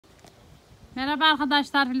Merhaba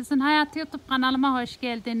arkadaşlar, Filiz'in Hayatı YouTube kanalıma hoş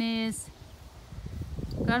geldiniz.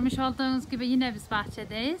 Görmüş olduğunuz gibi yine biz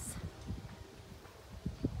bahçedeyiz.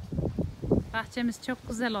 Bahçemiz çok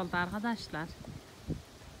güzel oldu arkadaşlar.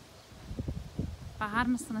 Bakar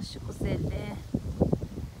mısınız şu güzelliğe?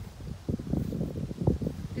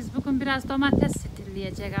 Biz bugün biraz domates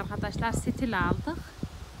stilleyecek arkadaşlar. Stil aldık.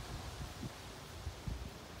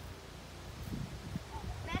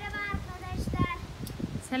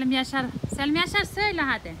 Selim Yaşar söyle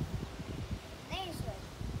hadi. Neyi söyle?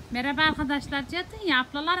 Merhaba arkadaşlar diyordun ya,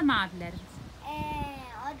 ablalar mı abiler?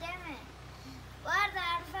 O değil mi? Bu arada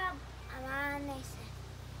Arfa ama neyse.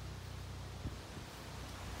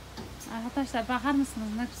 Arkadaşlar bakar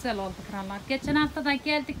mısınız ne güzel oldu buralar. Geçen hafta da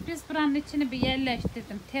geldik biz, buranın içini bir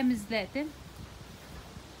yerleştirdim, temizledim.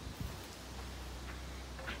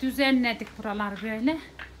 Düzenledik buralar böyle.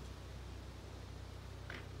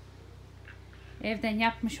 Evden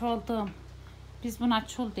yapmış olduğum, biz buna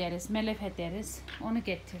çul deriz, melefe deriz. Onu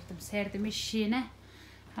getirdim, serdim işine.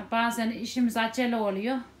 Bazen işimiz acele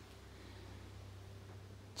oluyor.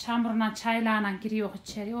 Çamurla, çaylağına giriyor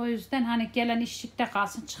içeri. O yüzden hani gelen işçikte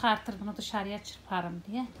kalsın, çıkartır bunu dışarıya çırparım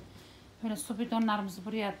diye. Böyle su bidonlarımızı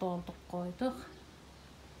buraya dolduk, koyduk.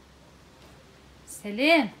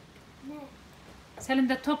 Selim. Ne? Selim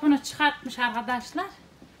de topunu çıkartmış arkadaşlar.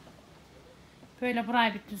 Böyle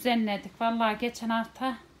burayı bir düzenledik. Vallahi geçen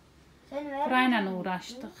hafta burayla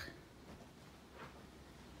uğraştık.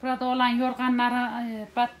 Burada olan yorganları,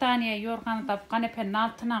 battaniye yorganı da kanepenin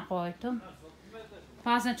altına koydum.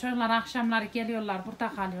 Bazen çocuklar akşamları geliyorlar,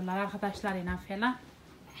 burada kalıyorlar arkadaşlarıyla falan.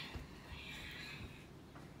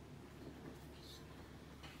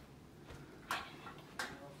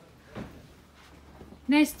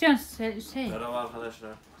 Ne istiyorsun Hüseyin? Merhaba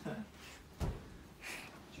arkadaşlar.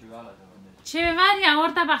 Çivi alacağım anne. Çivi var ya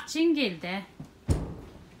orada bak, cingilde.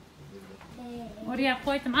 Oraya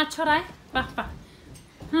koydum, aç orayı. Bak.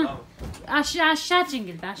 Hı. Tamam. Aşağı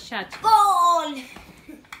cingilde, aşağı. Gol!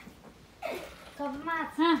 Kapımı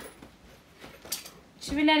at. Hı.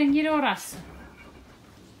 Çivilerin yeri orası.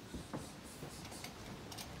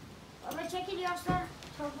 Baba çekiliyorsa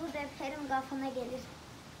topu deperim kafana gelir.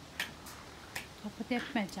 Topu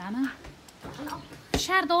depme canım.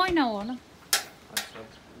 Dışarıda oyna oğlum.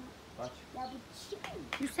 Aç. Ya bu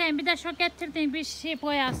çivi. Hüseyin bir de şu getirdiğin bir şey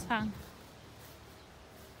boyasan.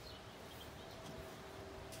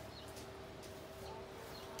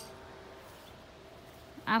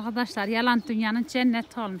 Arkadaşlar yalan dünyanın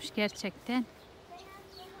cenneti olmuş gerçekten.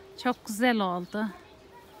 Çok güzel oldu.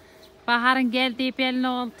 Baharın geldiği belli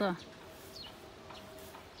oldu.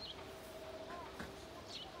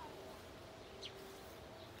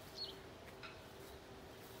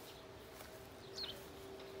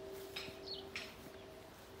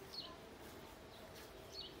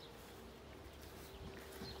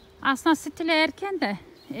 Aslında stile erken de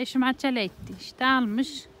eşim acele etti, işte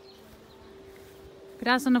almış.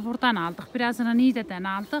 Birazını buradan aldık, birazını Niğde'den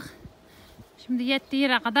aldık. Şimdi yettiği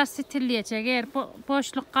yere kadar stilleyecek. Eğer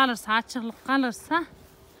boşluk kalırsa, açıklık kalırsa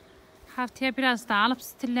haftaya biraz daha alıp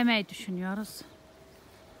stillemeyi düşünüyoruz.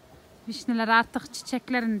 Vişneler artık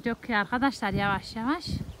çiçeklerini döküyor arkadaşlar, yavaş yavaş.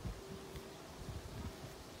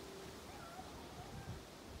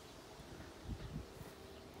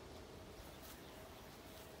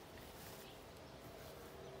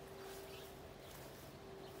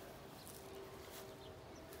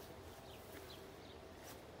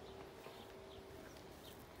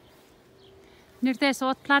 Neredeyse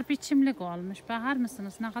otlar biçimlik olmuş. Bakar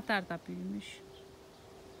mısınız ne kadar da büyümüş.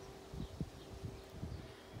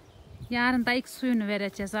 Yarın da ilk suyunu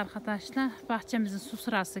vereceğiz arkadaşlar. Bahçemizin su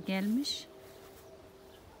sırası gelmiş.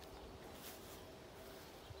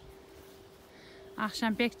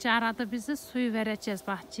 Akşam bekçi aradı bizi, suyu vereceğiz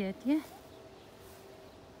bahçeye diye.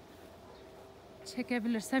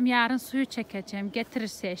 Çekebilirsem yarın suyu çekeceğim.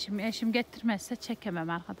 Getirirse eşim. Eşim getirmezse çekemem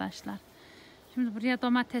arkadaşlar. Şimdi buraya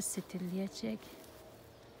domates stilleyecek.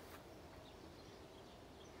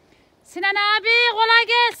 Sinan abi kolay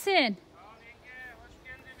gelsin. Hoş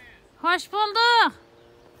geldiniz. Hoş bulduk.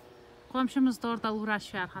 Komşumuz da orada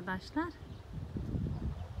uğraşıyor arkadaşlar.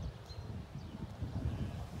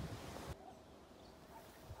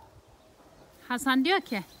 Hasan diyor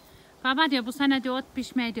ki, baba diyor bu sene diyor ot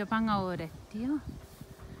pişmeyi diyor bana öğret diyor.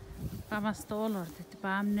 Babası da olur dedi.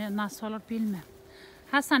 Babam nasıl olur bilmem.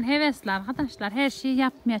 Hasan hevesli arkadaşlar. Her şeyi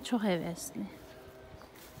yapmaya çok hevesli.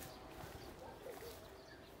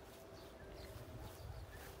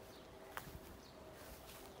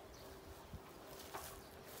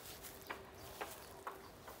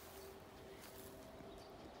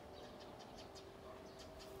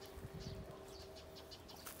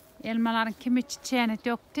 Elmaların kimi çiçeğini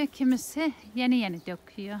döktü, kimisi yeni yeni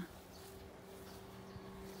döküyor.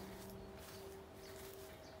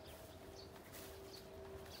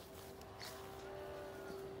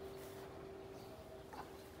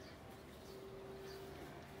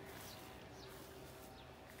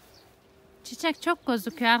 Çiçek çok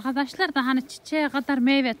gözüküyor arkadaşlar da hani çiçeğe kadar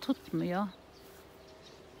meyve tutmuyor.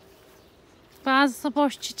 Bazısı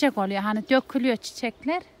boş çiçek oluyor. Hani dökülüyor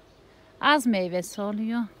çiçekler. Az meyvesi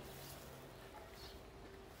oluyor.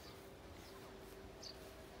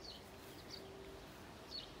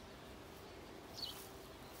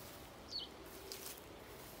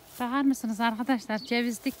 Bakar mısınız arkadaşlar?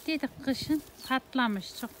 Ceviz diktiydik kışın.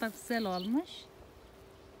 Patlamış. Çok da güzel olmuş.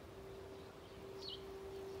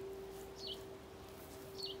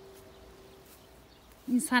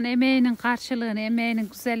 İnsan emeğinin karşılığını, emeğinin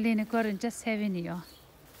güzelliğini görünce seviniyor.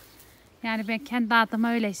 Yani ben kendi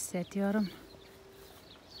adıma öyle hissediyorum.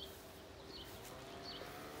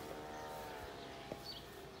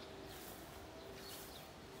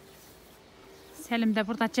 Selim de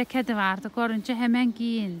burada ceketi vardı. Görünce hemen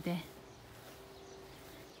giyindi.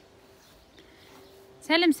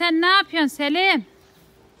 Selim sen ne yapıyorsun Selim?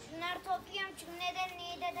 Şunları topluyorum çünkü neden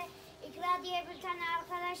Niğde'de İkra diye bir tane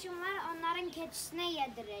arkadaşım var. Onların keçisine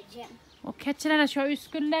yedireceğim. O keçilere şu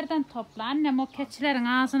üsküllerden topla. Annem o keçilerin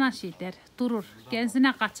ağzına şey der. Durur.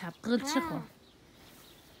 Genzine kaçar. Kılçık o.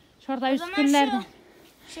 Şurada O zaman üsküllerden.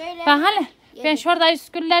 Şöyle Bak hele. Ben şurada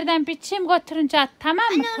üsküllerden biçeyim götürünce at, tamam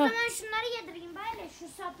mı? Anne o zaman şunları yedireyim böyle. Şu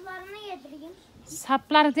saplarını yedireyim.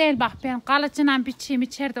 Sapları değil bak, ben kalıcıyla biçeyim,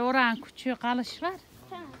 içeride oranın küçüğü kalış var.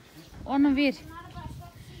 Tamam. Onu ver. Bunları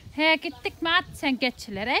başka He gittik mi at sen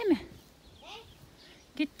geçilere, iyi mi? Ne?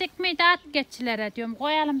 Gittik mi de at geçilere diyorum.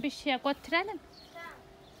 Koyalım bir şeye götürelim. Tamam.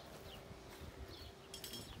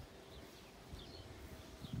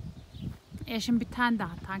 Eşim bir tane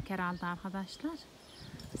daha tanker aldı arkadaşlar.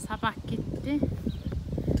 Sabah gitti.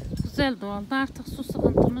 Güzel de oldu. Artık su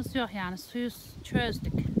sıkıntımız yok yani. Suyu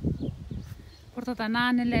çözdük. Burada da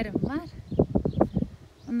nanelerim var.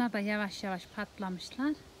 Onlar da yavaş yavaş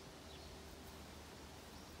patlamışlar.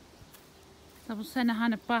 Bu sene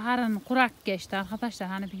hani baharın kurak geçti arkadaşlar.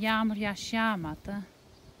 Hani bir yağmur yağmadı.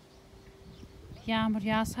 Yağmur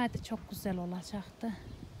yağsaydı çok güzel olacaktı.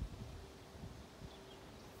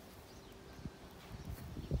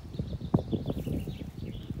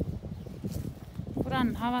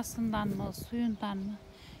 Buranın havasından mı, suyundan mı?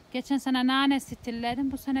 Geçen sene nane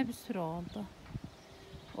stilledim, bu sene bir sürü oldu.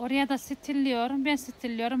 Oraya da stilliyorum, ben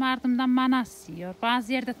stilliyorum, ardımdan manas yiyor.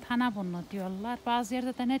 Bazı yerde tanabunlu diyorlar, bazı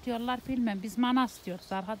yerde de ne diyorlar bilmem. Biz manas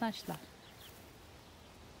diyoruz arkadaşlar.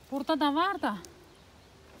 Burada da var da,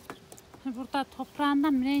 burada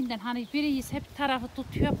toprağından mı neyinden, hani biri hep tarafı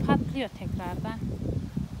tutuyor, patlıyor tekrardan.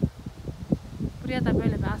 Buraya da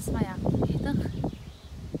böyle bir asma yaptıydık.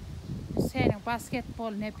 Hüseyin'in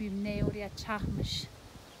basketbol ne bileyim ne oraya çakmış.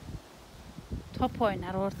 Top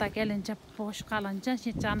oynar orada gelince, boş kalınca,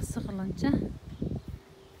 canı sıkılınca.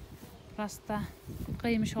 Burası da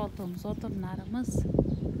kıymış olduğumuz odunlarımız.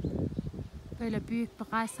 Böyle büyük bir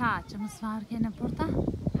kayısı ağacımız var gene burada.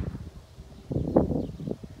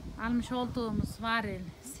 Almış olduğumuz varil,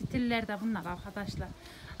 stiller de bunlar arkadaşlar.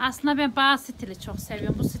 Aslında ben bağ stili çok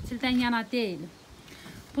seviyorum. Bu stilden yana değilim.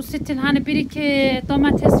 Bu stil hani bir iki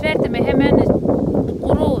domates verdi mi hemen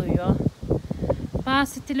kuruyor. Bağ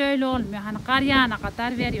stili öyle olmuyor. Hani kar yağana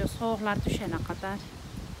kadar veriyor, soğuklar düşene kadar.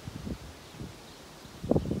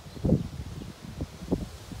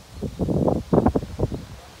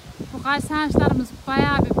 Bu kayısı ağaçlarımız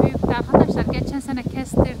bayağı bir büyüktü arkadaşlar. Geçen sene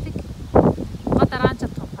kestirdik. Bu kadar anca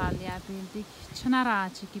toparlayabildik. Çınar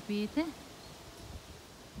ağacı gibiydi.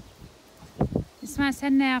 İsmail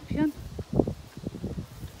sen ne yapıyorsun?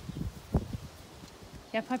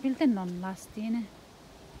 Yapabildin mi onun lastiğini?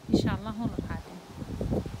 İnşallah olur hadi.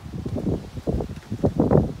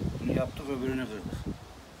 Bunu yaptık, öbürünü kırdık.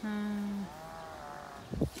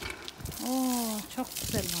 Oo çok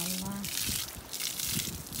güzel vallahi.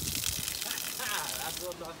 Nasıl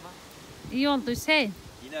oldu Asma? İyi oldu Hüseyin.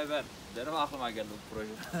 Yine benim aklıma geldi bu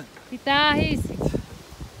proje. Bir daha iyisin.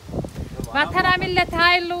 Vatana millete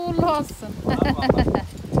hayırlı uğurlu olsun. Kapadı.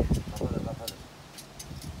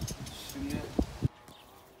 Şimdi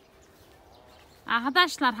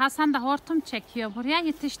Arkadaşlar Hasan da hortum çekiyor buraya.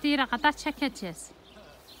 Yetiştiği yere kadar çekeceğiz.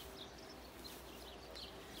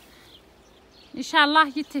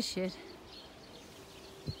 İnşallah yetişir.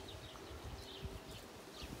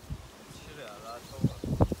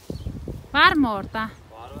 Var mı orada?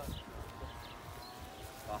 var.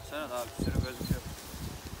 Baksana daha bir sürü gözüküyor.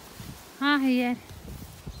 Hayır.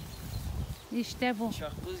 İşte bu.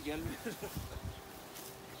 Şak kız gelmiyor.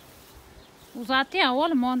 Uzattı ya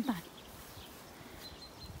oğlum ondan.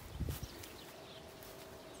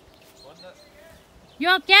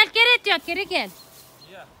 Yok gel geri diyor, geri gel.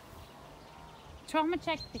 Ya. Çok mu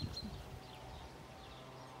çektik?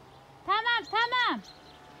 Tamam.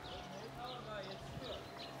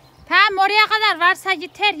 Tamam oraya kadar varsa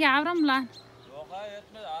yeter yavrum lan. Yok hayır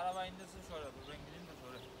yetmedi. Araba indirsin şöyle. Dur ben gideyim de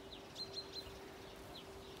şöyle.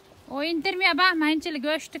 O indirmeye bakma, incili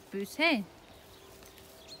göçtük büyüs hey.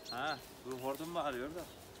 Ha, bu hortum bağırıyor da.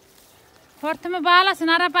 Hortumu bağlasın,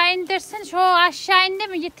 araba indirsin, şu aşağı indi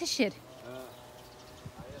mi yetişir.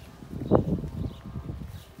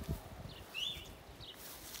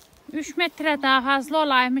 3 metre daha fazla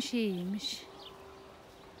olaymış, iyiymiş.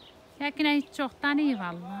 Ya yine hiç çoktan iyi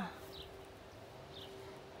vallahi.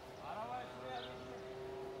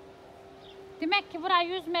 Demek ki buraya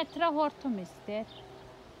 100 metre hortum ister.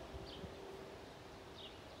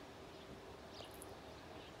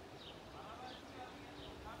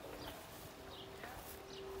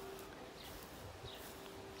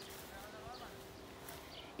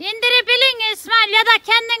 İndirebilin İsmail, ya da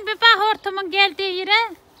kendin bir bak hortumun geldiği yere.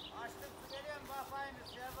 Açtım su geliyorum bakayım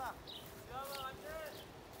şeye bak. Şeye bak anne.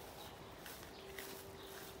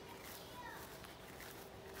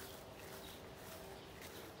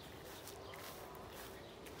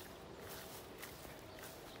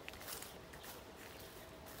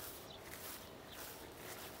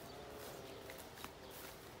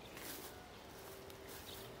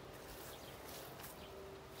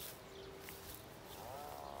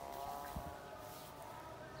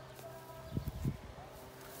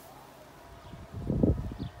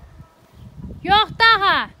 Yok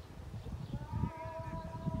daha.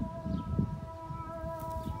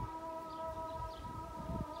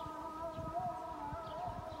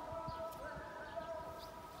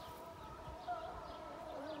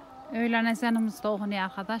 Öğlen ezanımız da okunuyor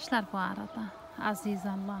arkadaşlar bu arada. Aziz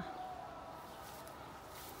Allah.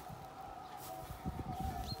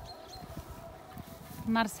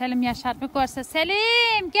 Bunlar Selim Yaşar bir görse,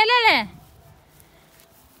 Selim gel hele.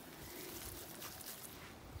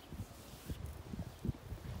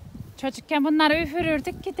 Çocukken bunları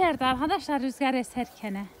üfürürdük, giderdi arkadaşlar rüzgar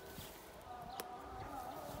eserken.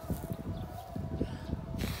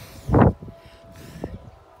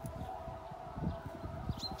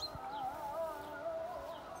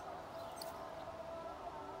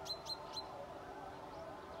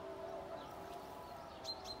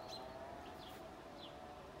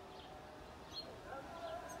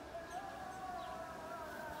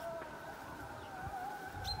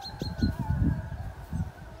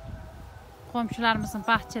 Komşularımızın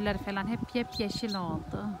bahçeleri falan hep yemyeşil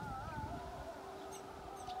oldu.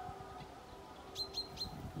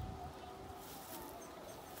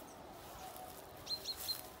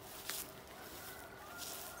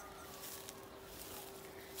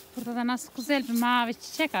 Burada da nasıl güzel bir mavi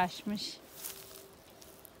çiçek açmış.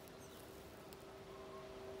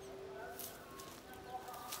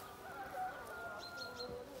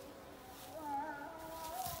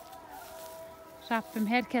 Rabbim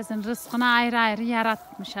herkesin rızkını ayrı ayrı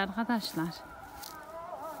yaratmış arkadaşlar.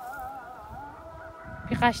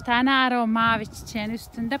 Birkaç tane arı o mavi çiçeğin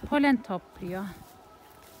üstünde polen topluyor.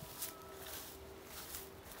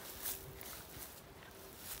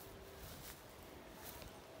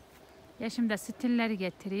 Yaşım da stilleri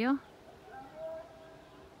getiriyor.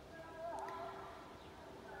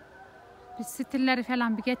 Biz stilleri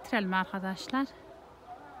falan bir getirelim arkadaşlar.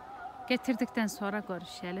 Getirdikten sonra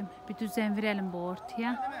görüşelim. Bir düzen verelim bu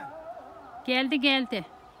ortaya. Geldi.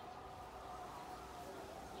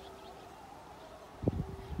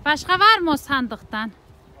 Başka var mı o sandıktan?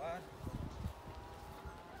 Var.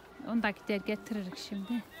 Onu da gider getiririk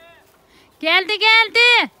şimdi.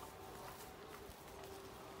 Geldi.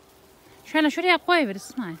 Şöyle şuraya koyver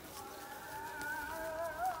İsmail.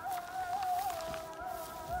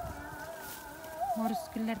 Morus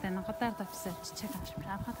güllerde ne kadar da güzel çiçek açmış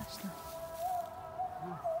arkadaşlar.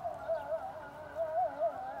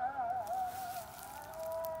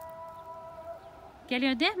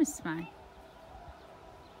 Geliyor değil mi İsmail?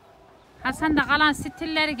 Hasan da kalan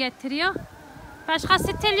stilleri getiriyor. Başka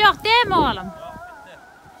stil yok değil mi oğlum? Yok bitti.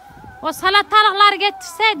 O salatalıkları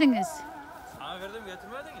getirseydiniz. Sana verdim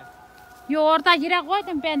getirmedin ya. Yo, orada yere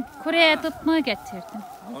koydum, ben kureye tutmayı getirdim.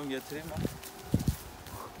 Tamam getireyim ben.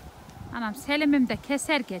 Anam Selim'im de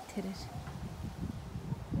keser getirir.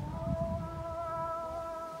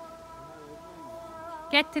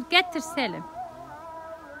 Getir Selim.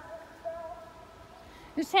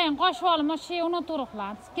 Hüseyin koş oğlum, o şeyi unuturuk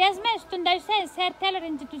lan. Gezme üstünde Hüseyin, serteler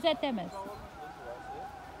ince düzeltemez.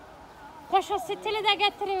 Koş o stili de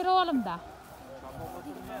getiriyor oğlum da.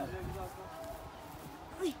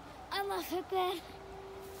 Allah feper.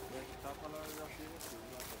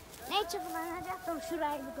 Ne çıplanacaktım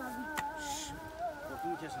şurayı bir kazın.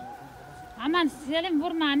 Korkumu kesin. Aman Selim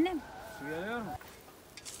vurma annem. Su geliyor mu?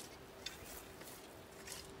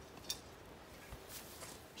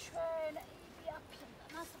 Şöyle iyi bir yapayım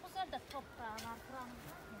da nasıl güzel de toprağı var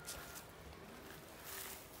buramızda.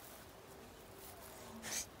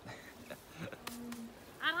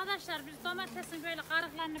 Arkadaşlar biz domatesin böyle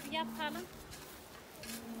karıklarını bir yapalım.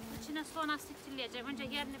 İçine sonra sitilleyeceğim. Önce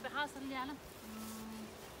yerini bir hazırlayalım.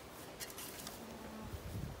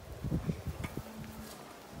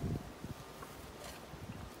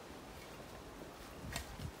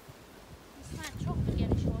 İsmail çok mu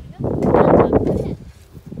geniş oluyor? Böyle.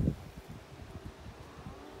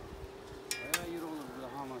 Bayağı yer olur burada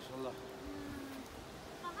ha maşallah.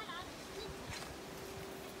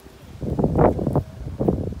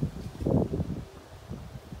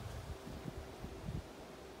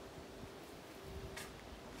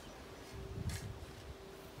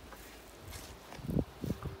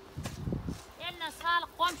 Eline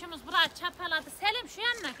sağlık, komşumuz burayı çapaladı. Selim şu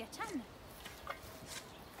yanına geç anne.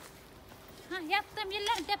 Ha, yaptığım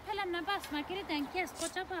yerlerin tepelerine basma, geriden kes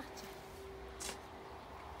koca bahçe.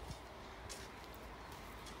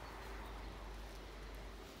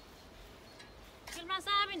 Yılmaz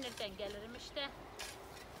abi nereden gelirim işte.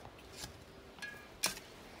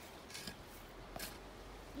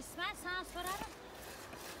 İsmail sana sorarım.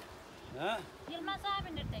 He? Yılmaz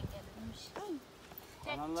abi nereden gelirmiş?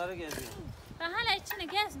 Kanalları geziyor. Ben hala içini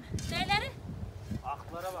gezme. Neyleri?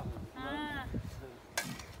 Aklara bakın. Ha.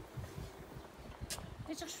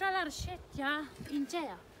 Küçük şuraları şey et ya, ince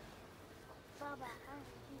ya. Baba.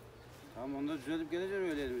 Tamam onu da düzeltip geleceğim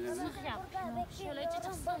öyle elimizden. Sık yap. Şöyle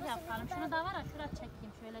cıcık sık yapalım. Şunu da var ya, şuraya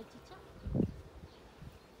çekeyim şöyle cıcık.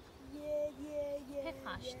 Pek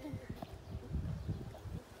açtım.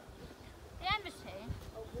 Değil mi Hüseyin?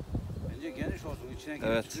 Bence geniş olsun içine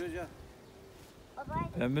Evet. geçiriyoruz ya.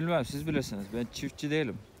 Ben bilmem, siz bilirsiniz. Ben çiftçi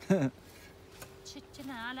değilim.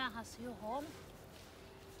 Çiftçinin alakası yok oğlum.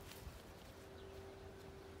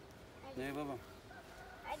 Ne babam?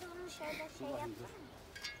 Hadi bunu şöyle şey bakayım, yapsana.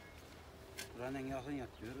 Buranın yakın yap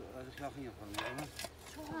diyor. Azıcık yakın yapalım o zaman.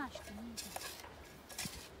 Çok açtım iyice.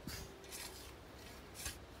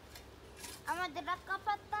 Ama direkt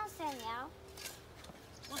kapattın sen ya.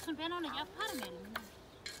 Olsun ben onu yaparım elimle.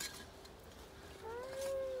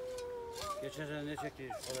 Geçen sene ne çekti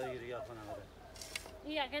kolay yeri yapana kadar.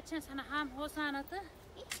 İyi ya, geçen sene ham hozanadı.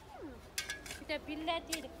 Bir de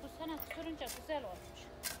billediydik. Bu sene sürünce güzel olmuş.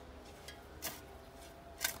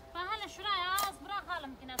 Bak hele şuraya az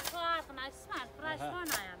bırakalım yine su altına İsmail. Burayı Aha.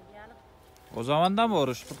 sonra ayarlayalım. O zaman da mı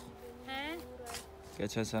oruçtuk? He?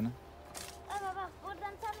 Geçen sene. Ama bak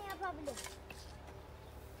buradan tam yapabiliriz.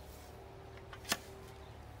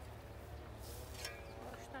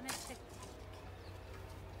 Oruçta ne çektik?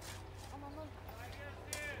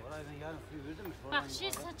 Oraydan yarın suyu verdin mi? Bak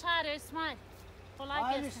şiş çağırıyor İsmail. Kolay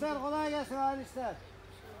Hayırlı gelsin. işler kolay gelsin hayırlı işler.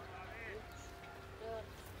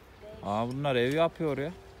 Aa bunlar ev yapıyor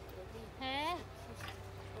ya. He?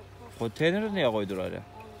 Konteyneri niye koydular ya?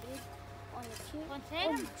 12,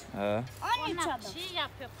 Konteyner mi? He. 13 Onlar adım. şey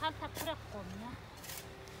yapıyor. Palta kürek konuyor.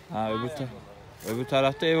 Ha öbür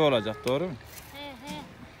tarafta ev olacak, doğru mu? He he.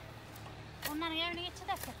 Onların evinin içi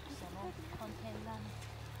de çok güzel o konteynerlerin.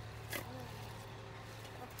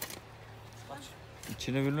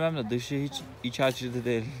 İçini bilmem de dışı hiç iç açıcı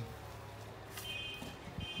değil.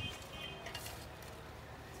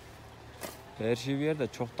 Her şey bir yerde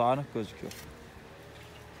çok dağınık gözüküyor.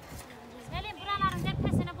 Selim buraların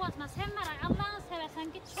tepesini bozma. Sen var ya, Allah'ını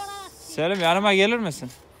seversen git şuraya. Selim yanıma gelir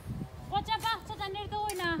misin? Koca bahçede nerede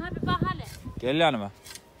oyna? Abi bak hele. Gel yanıma.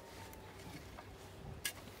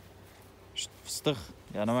 Şşt, fıstık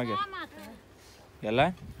yanıma gel. Sığamadı. Gel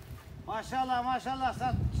lan. Maşallah maşallah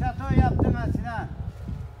şato yaptın ha Sinan.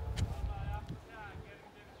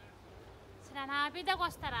 Sinan abi de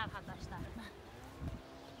göster arkadaşlar.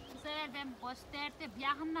 Bu sefer ben gösterdim.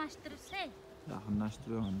 Yakınlaştırırsak.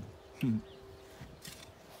 Yakınlaştırıyorum onu.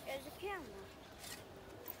 Gözüküyor mu?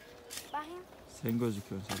 Bakayım. Sen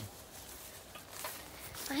gözüküyorsun Selim.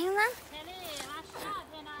 Bakayım lan. Selim aşağı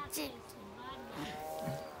fena değilsin. Var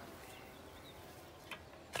ya.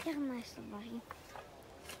 Yakınlaştır bakayım.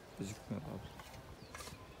 Gözükmüyor abi.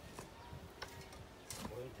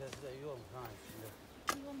 Oyun testi de iyi olmuş ha içinde.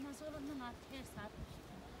 İyi olmaz olur mu? Ters atmış.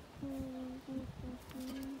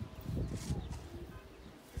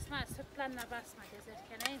 İsmail sırtlarına basma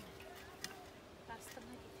gezerken iyi mi? Bastım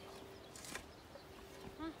mı gidiyor.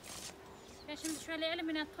 Hah. Ben şimdi şöyle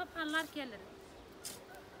elimle toparlar gelirim.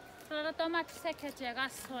 Sonra domates ekeceğiz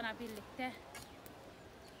az sonra birlikte.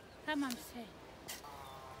 Tamam Hüseyin.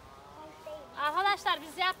 Arkadaşlar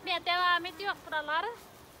biz yapmaya devam ediyor buraları.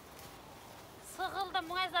 Sıkıldım.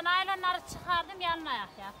 Bu yüzden naylonları çıkardım, yalın ayak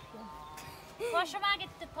yapıyorum. Hoşuma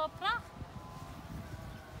gitti toprak.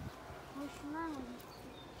 Hoşuna mı?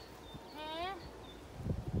 He.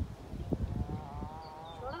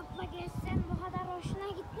 Çorapla gezsen bu kadar hoşuna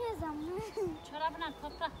gitmez ama. Çorabla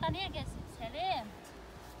toprakta niye gezsin Selim?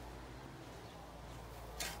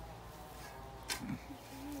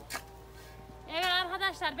 Evet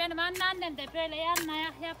arkadaşlar, benim anneannem de böyle yalın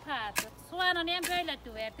ayak yapardı. Soğanı hem böyle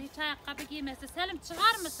döverdi, hiç ayakkabı giymezdi. Selim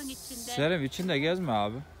çıkar mısın içinde? Selim içinde gezme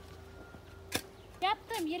abi.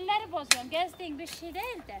 Yaptığım yerleri bozuyorum. Gezdiğin bir şey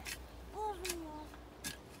değil de. Bozmuyor.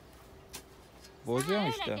 Bozuyorum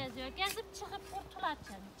Öyle işte. geziyor. Gezip çıkıp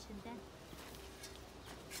kurtulacaksın içinden.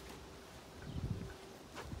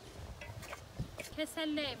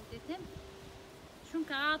 Keselleyim dedim.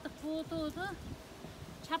 Çünkü adık buğduydu.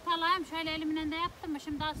 Çapalayayım şöyle elimle de yaptım mı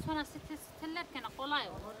şimdi daha sonra stillerken kolay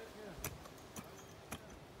olur.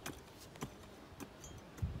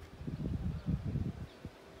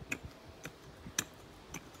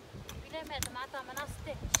 Bilemedim adamı nasıl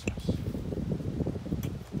değişmiş.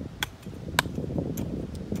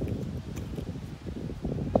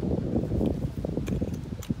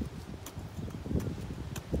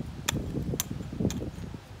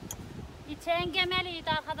 İçi engemeliydi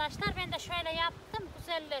arkadaşlar. Ben de şöyle yaptım,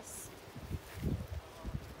 güzelleşsin.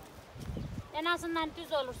 En azından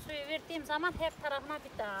düz olur. Suyu verdiğim zaman her tarafına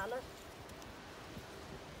bir dağılır.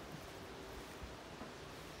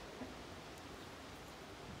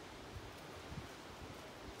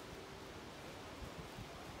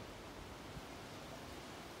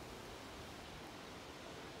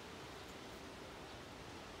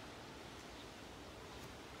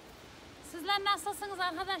 Sizler nasılsınız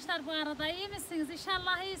arkadaşlar bu arada? İyi misiniz?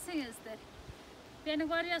 İnşallah iyisinizdir. Beni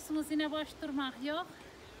görüyorsunuz, yine boş durmak yok.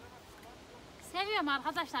 Seviyorum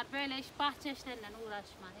arkadaşlar böyle iş, bahçe işlerle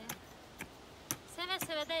uğraşmayı. Seve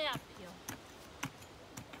seve de yapıyorum.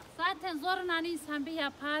 Zaten zorla insan bir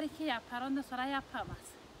yapar, iki yapar, ondan sonra yapamaz.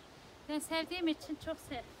 Ben sevdiğim için çok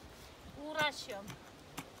uğraşıyorum.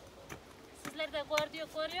 Sizler de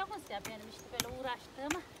görüyorsunuz ya benim işte böyle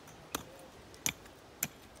uğraştığımı.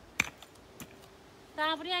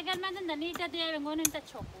 Daha buraya gelmeden de Niğde evin önünde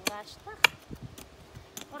çok uğraştık.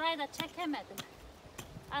 Orayı da çekemedim.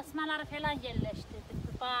 Asmaları falan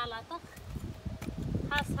yerleştirdik, bağladık.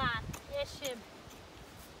 Hasan, eşim.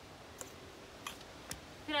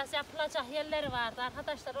 Biraz yapılacak yerleri vardı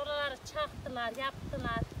arkadaşlar. Oraları çaktılar,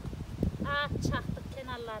 yaptılar. Ağaç çaktık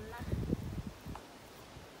kenarlarına.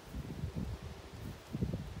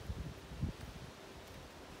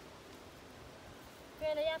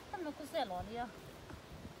 Böyle yaptım mı güzel oluyor.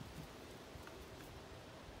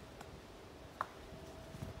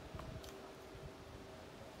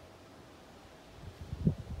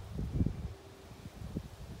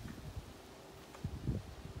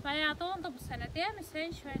 Bayağı doldu bu sene değil mi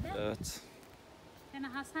Hüseyin şöyle? Evet. Yani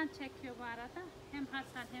Hasan çekiyor bu arada. Hem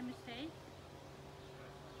Hasan hem Hüseyin.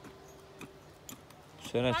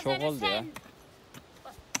 Sene çok oldu ya.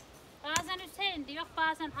 Bazen Hüseyin diyor,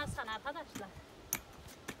 bazen Hasan arkadaşlar.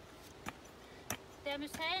 Değil mi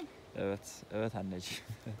Hüseyin? Evet. Evet anneciğim.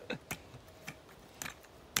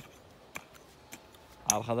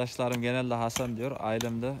 Arkadaşlarım genelde Hasan diyor.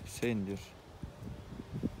 Ailemde Hüseyin diyor.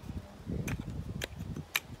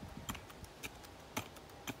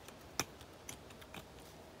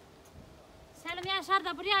 Selim Yaşar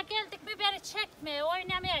da buraya geldik mi beni çekmeye,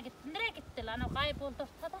 oynamaya gitti. Nereye gitti lan o kayboldu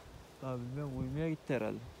ortada? Daha bilmiyorum, uyumaya gitti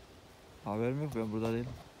herhalde. Haberim yok, ben burada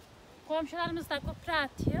değilim. Komşularımız da gübre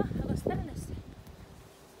atıyor. Gösterilirse.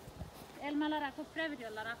 Elmalara gübre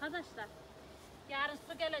veriyorlar arkadaşlar. Yarın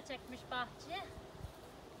su gelecekmiş bahçeye.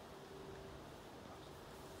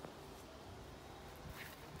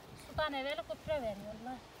 Sudan evvel gübre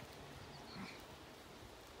veriyorlar.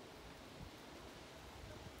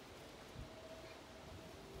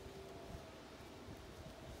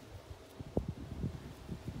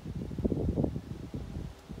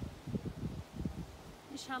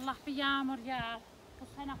 İnşallah bir yağmur yağar. Bu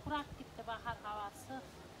sene kurak gitti bahar havası.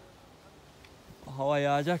 Hava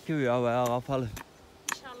yağacak gibi ya, bayağı kapalı.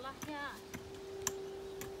 İnşallah yağar.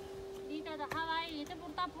 Niğde'de hava iyiydi,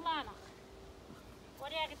 burada bulanık.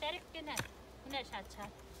 Oraya giderik yine güneş açar.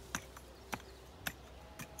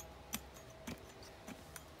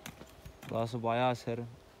 Burası bayağı serin.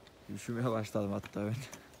 Üşümeye başladım hatta ben.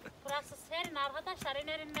 Burası serin arkadaşlar.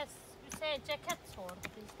 İner inmez Hüseyin ceket sordu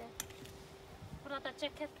bizde. Burada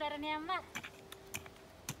ceketlerin yan var.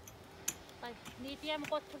 Ay, Niğde'ye mi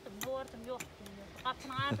götürdüm? Gördüm yok diyor.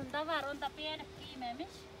 Kapının ardında var. Onu da beğenip giymemiş.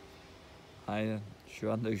 Aynen.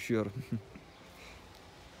 Şu anda üşüyorum.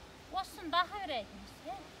 Olsun daha öğreydiniz.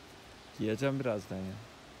 He? Giyeceğim birazdan ya.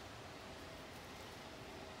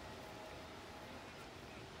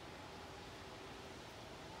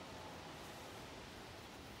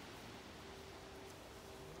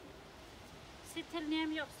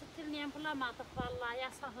 Stilniyem yok. Stilniyem bulamadık vallahi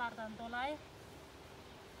yasaklardan dolayı.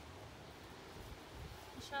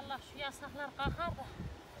 İnşallah şu yasaklar kalkar da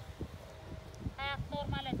hayat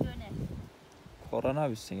normale döner.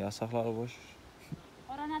 Korona bitsin, yasakları boş.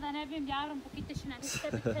 Koronada ne bileyim yavrum bu gidişine hiç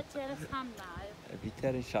de biteceğini sanmıyorum.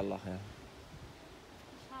 Biter inşallah ya.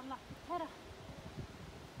 İnşallah biter.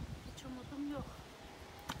 Hiç umudum yok.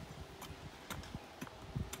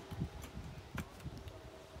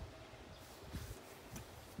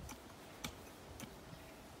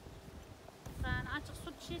 Yani açık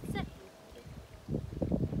su içsek.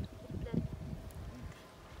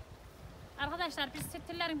 Arkadaşlar biz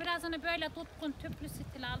stillerin birazını böyle tutkun tüplü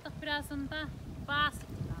stil aldık. Birazını da bağ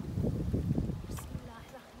stil aldık.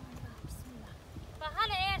 Bismillahirrahmanirrahim. Bismillah. Bak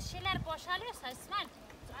hala eğer şeyler boşalıyorsa İsmail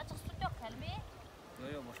açık su dökelim mi?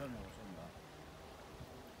 Yok yok boşalmıyor.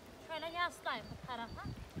 Şöyle yaslayın bu tarafa.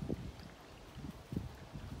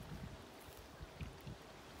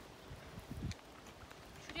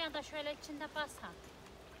 Şuraya da şöyle içinde basalım.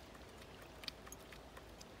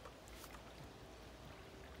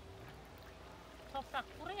 Toprak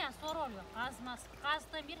buraya zor oluyor. Kazmaz.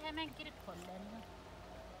 Kazdığım bir hemen girip koyuyor.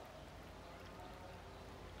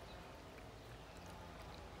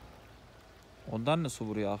 Ondan ne su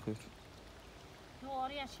buraya akıyor? Yo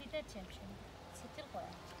oraya şey diyeceğim şimdi. Stil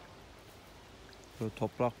koyalım. Böyle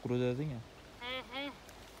toprak kuru dedin ya. He he.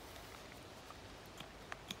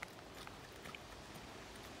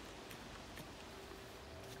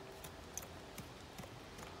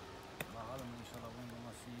 Bakalım inşallah bunun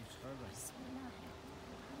nasıl iyi çıkar da.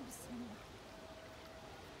 Bismillahirrahmanirrahim. Bismillah.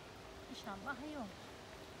 İnşallah iyi olur.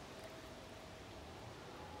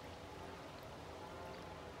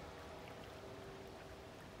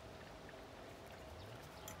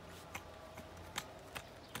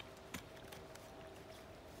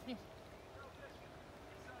 Bir.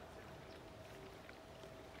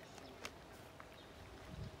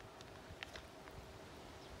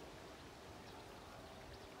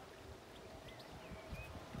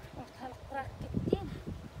 Ortalık kurak gitti.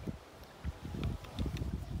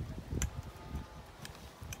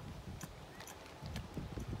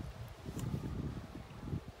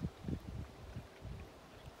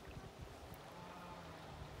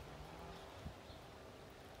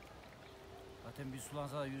 Zaten bir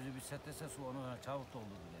sulansa da yüzü bir sertlese su onu çabuk doldurur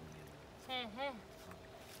yani. He he.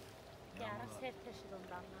 Yarın sertleşir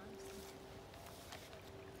ondan.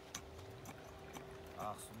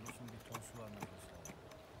 Aksın dursun bir ton su var nefes.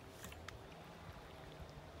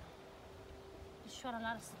 Biz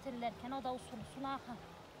şuraları stillerken o da usul usul akar.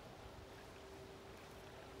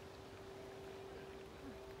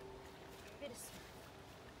 Birisi.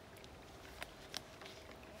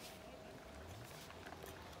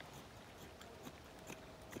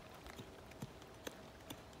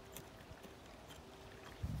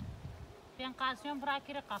 Ben kazıyorum bırak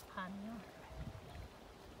geri kapanıyor.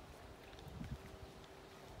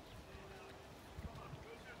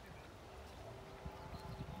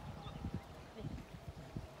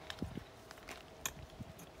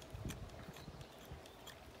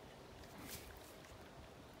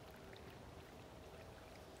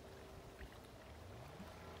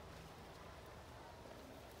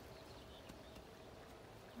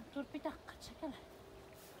 Dur bir dakika çekil.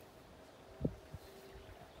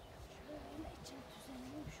 Şöyle içini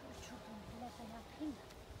düzenleyeyim. Şu uçurduğum bile de yapayım da.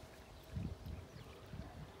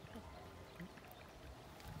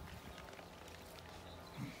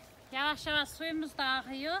 Yavaş yavaş suyumuz da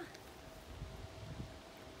akıyor.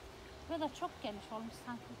 Burada çok geniş olmuş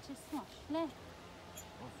sanki içerisi var. Ne? Olsun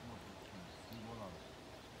olsun. Suyu bol alır.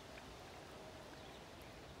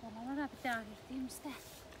 Onlara da bir daha girdiğimizde.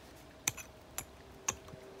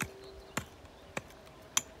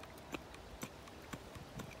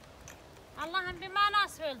 Allah'ım bir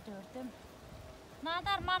manas öldürdüm. Ne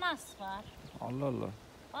kadar manas var. Allah Allah.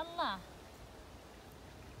 Vallahi.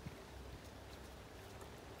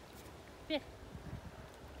 Bir.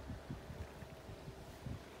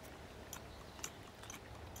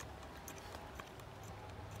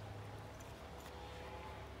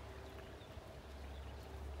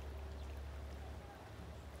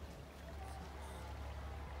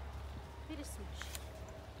 Birisiymiş.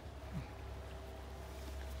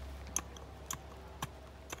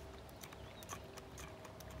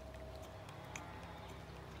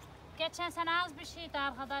 Geçen sene az bir şeydi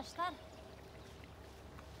arkadaşlar.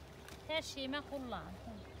 Her şeyime kullandım.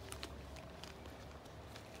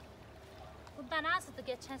 Bundan azdı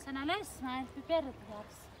geçen seneler İsmail biberdi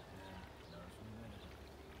yarısı.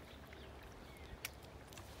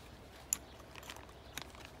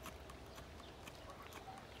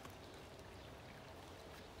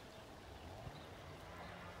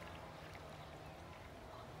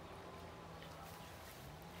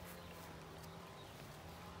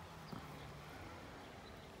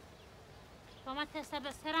 Domatesler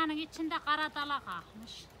de seranın içinde kara dalak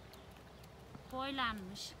akmış.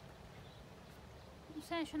 Boylanmış.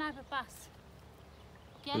 Sen şuna bir bas.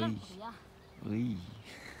 Gelir Iy. buraya. Iy.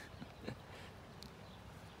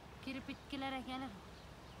 Girip bitkilere gelir.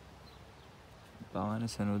 Bana ne,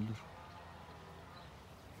 sen öldür.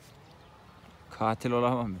 Katil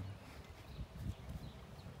olamam ben.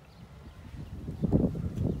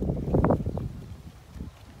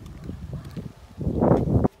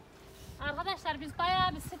 Arkadaşlar biz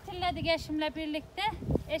bayağı bir stilledik eşimle birlikte.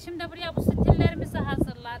 Eşim de buraya bu stillerimizi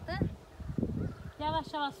hazırladı.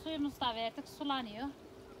 Yavaş yavaş suyumuzu da verdik, sulanıyor.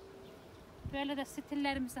 Böyle de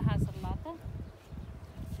stillerimizi hazırladı.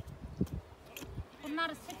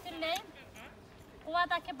 Bunları stilleyip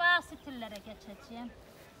ovadaki bağ stillere geçeceğim.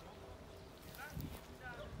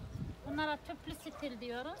 Bunlara tüplü stil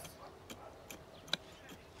diyoruz.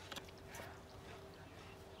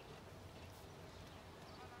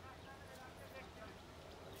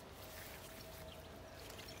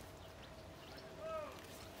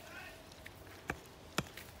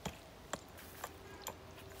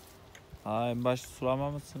 En başta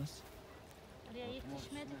sulamamışsınız. Buraya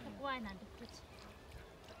yetişmedi ki bu aynen diktik.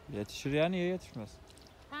 Yetişir ya, niye yetişmez?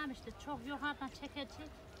 Tamam işte çok yukarıdan çekecek.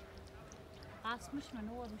 Basmış mı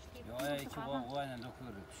ne olmuş diye. Ya ya iki bu aynen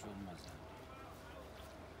dokuyoruz, bir şey olmaz yani.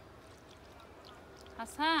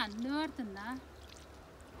 Hasan ne ördün lan?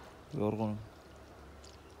 Yorgunum.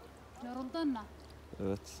 Yoruldun mu?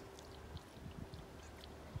 Evet.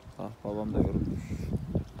 Ah, babam da yorulmuş.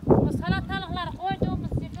 O salatalıkları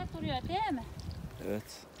koyduğumuz yerde duruyor değil mi?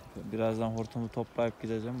 Evet. Ben birazdan hortumu toplayıp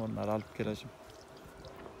gideceğim. Onları alıp geleceğim.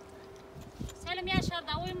 Selim Yaşar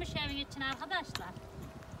da uyumuş evin için arkadaşlar.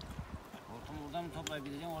 Hortumu buradan mı toplayıp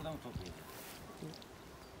gideceğim, oradan mı toplayacağım?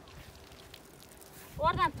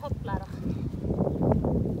 Oradan toplarız.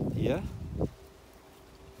 Niye?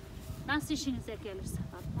 Nasıl işinize gelirse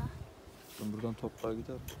valla. Ben buradan toplar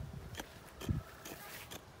giderim.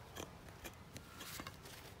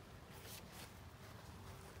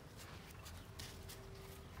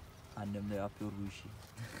 Annem de yapıyor bu işi.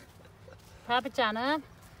 Tabii canım.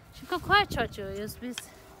 Çünkü köy çocuğuyuz biz.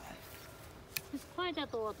 Biz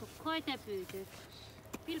köyde doğduk, köyde büyüdük.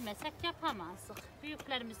 Bilmesek yapamazdık.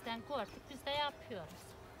 Büyüklerimizden gördük, biz de yapıyoruz.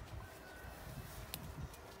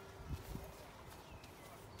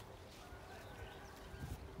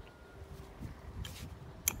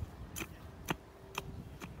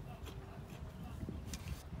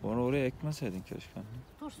 Onu oraya ekmeseydin keşke.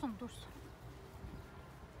 Dursun dursun.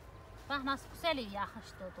 Bak nasıl güzel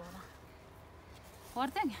yakıştı ona.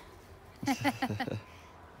 Gördün mü?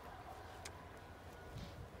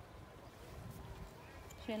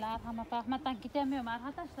 Şöyle arkama bakmadan gidemiyorum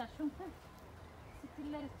arkadaşlar çünkü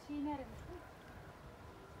stilleri çiğnerim.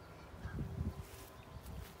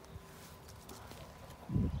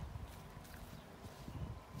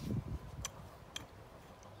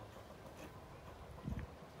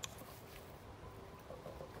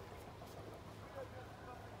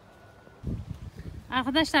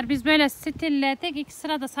 Arkadaşlar biz böyle stilledik. İki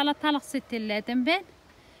sırada salatalık stilledim ben.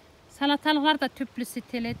 Salatalıklar da tüplü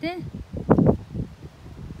stilledi.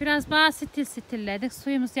 Biraz bağ stilledik.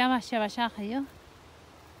 Suyumuz yavaş yavaş akıyor.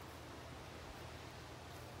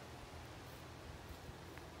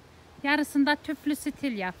 Yarısında tüplü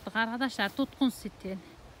stil yaptık arkadaşlar. Tutkun stil.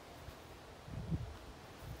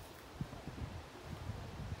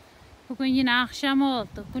 Bugün yine akşam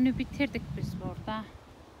oldu. Günü bitirdik biz burada.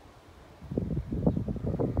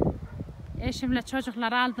 Eşimle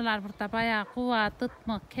çocuklar aldılar burada. Bayağı kuva,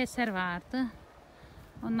 tıtmık, keser vardı.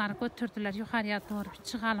 Onları götürdüler yukarıya doğru. Bir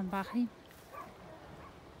çıkalım bakayım.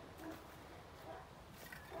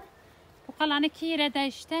 Bu kalan 2 yere de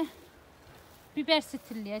işte biber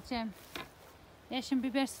stilleyeceğim. Eşim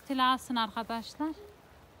biber stili alsın arkadaşlar.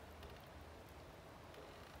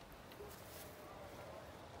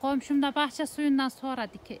 Komşum da bahçe suyundan sonra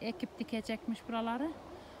ekip dikecekmiş buraları.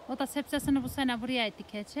 O da sebzesini bu sene buraya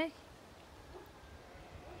dikecek.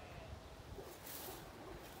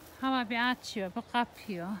 Hava bir açıyor, bir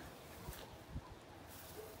kapıyor.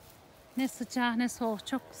 Ne sıcak ne soğuk,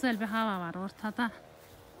 çok güzel bir hava var ortada.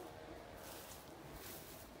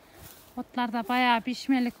 Otlar da bayağı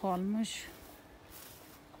pişmelik olmuş.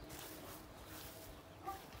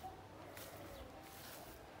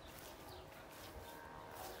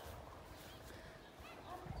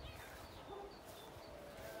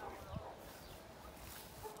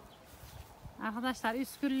 Arkadaşlar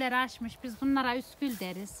üskülleri açmış. Biz bunlara üskül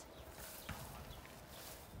deriz.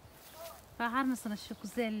 Bakar mısınız şu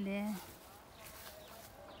güzelliğe?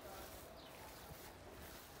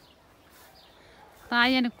 Daha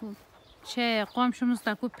yeni komşumuz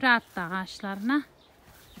da gübre attı ağaçlarına.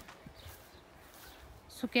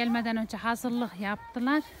 Su gelmeden önce hazırlık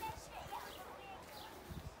yaptılar.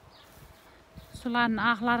 Suların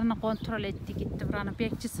ahlarını kontrol etti gitti. Buranın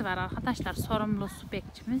bekçisi var arkadaşlar. Sorumlu su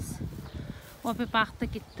bekçimiz. O bir baktı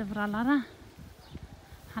gitti buralara.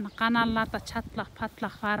 Hani kanallarda çatlak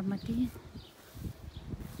patlak var mı diye.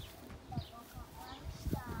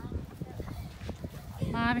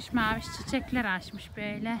 Maviş maviş çiçekler açmış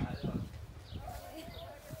böyle.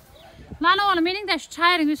 Lan oğlum benim de şu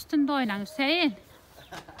çayırın üstünde oynan Hüseyin.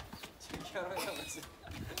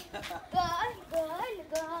 Gol.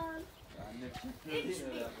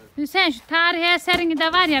 Hüseyin şu tarihi eserini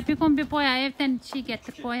de var ya bir gün bir boya evden çiğ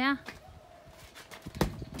getir boya.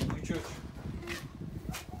 Üç.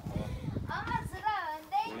 Ama sıra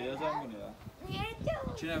önde. Boyayacağım bunu ya. Niye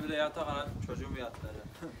diyorsun? İçine bir de yatak ana çocuğumu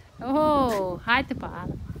yatıracağım. Oo, haydi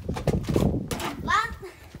bakalım. Lan.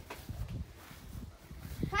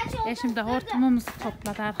 Kaç oldu? Şimdi hortumumuzu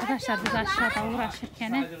topladı arkadaşlar biz aşağıda uğraşırken.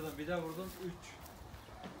 Saydırdım bir de vurdum 3.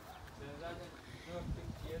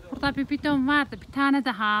 Burada bir bidon vardı. Bir tane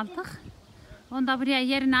daha aldık. Onu da buraya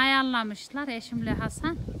yerini ayarlamışlar eşimle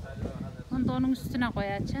Hasan. Onu da onun üstüne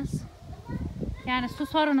koyacağız. Yani su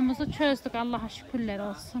sorunumuzu çözdük. Allah'a şükürler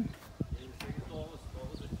olsun.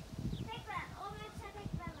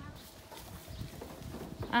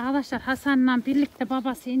 Arkadaşlar Hasan'la birlikte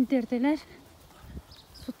babası indirdiler.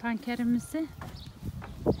 Su tankerimizi.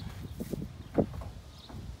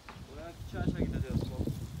 Buraya aşağı gideceğiz.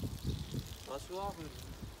 Nasıl var mı?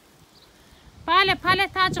 Böyle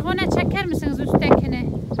palet acık öne çeker misiniz üsttekini?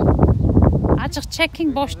 Acık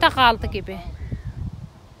çekin boşta kaldı gibi.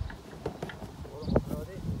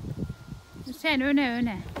 Hüseyin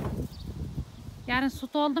öne. Yarın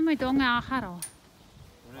su doldu muydu ona akar o.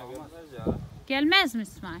 Öne gelmez ya. Gelmez mi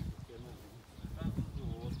İsmail?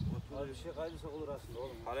 Bir şey kaydıysa olur aslında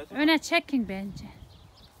oğlum. Palet Öne çekin bence.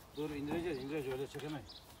 Dur indireceğiz öyle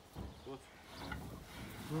çekemeyiz. Dur.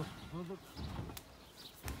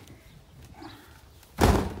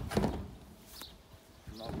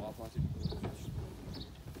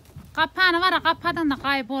 Kapağını var ya kapadın da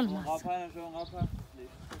kaybolmaz. Kapağını şu an kapağı.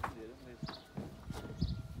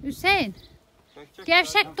 Hüseyin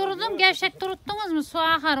gevşek duruttunuz mu su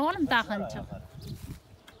akar oğlum takınca.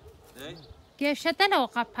 Ne? Gevşetene o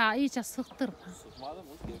kapağı iyice sıktırma. Sıkmadım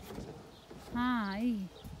o gevşekse. Ha iyi.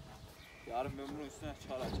 Yarın ben bunu üstüne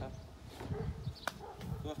açar.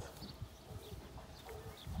 Dur.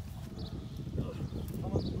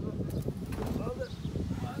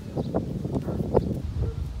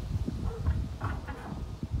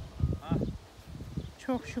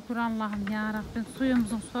 Çok şükür Allah'ım ya Rabbim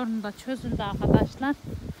suyumuzun sorunu da çözüldü arkadaşlar.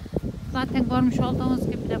 Zaten görmüş olduğunuz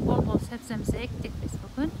gibi de bol bol sebzemizi ektik biz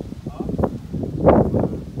bugün.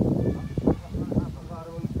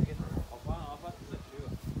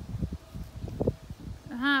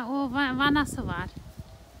 Ha o vanası var.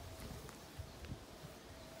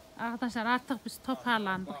 Arkadaşlar artık biz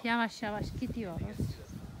toparlandık. Yavaş yavaş gidiyoruz.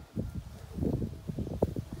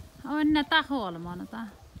 Önüne takı oğlum onu da.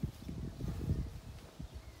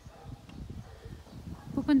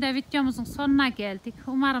 Bugün de videomuzun sonuna geldik.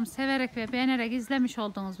 Umarım severek ve beğenerek izlemiş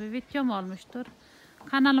olduğunuz bir videom olmuştur.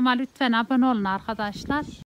 Kanalıma lütfen abone olun arkadaşlar.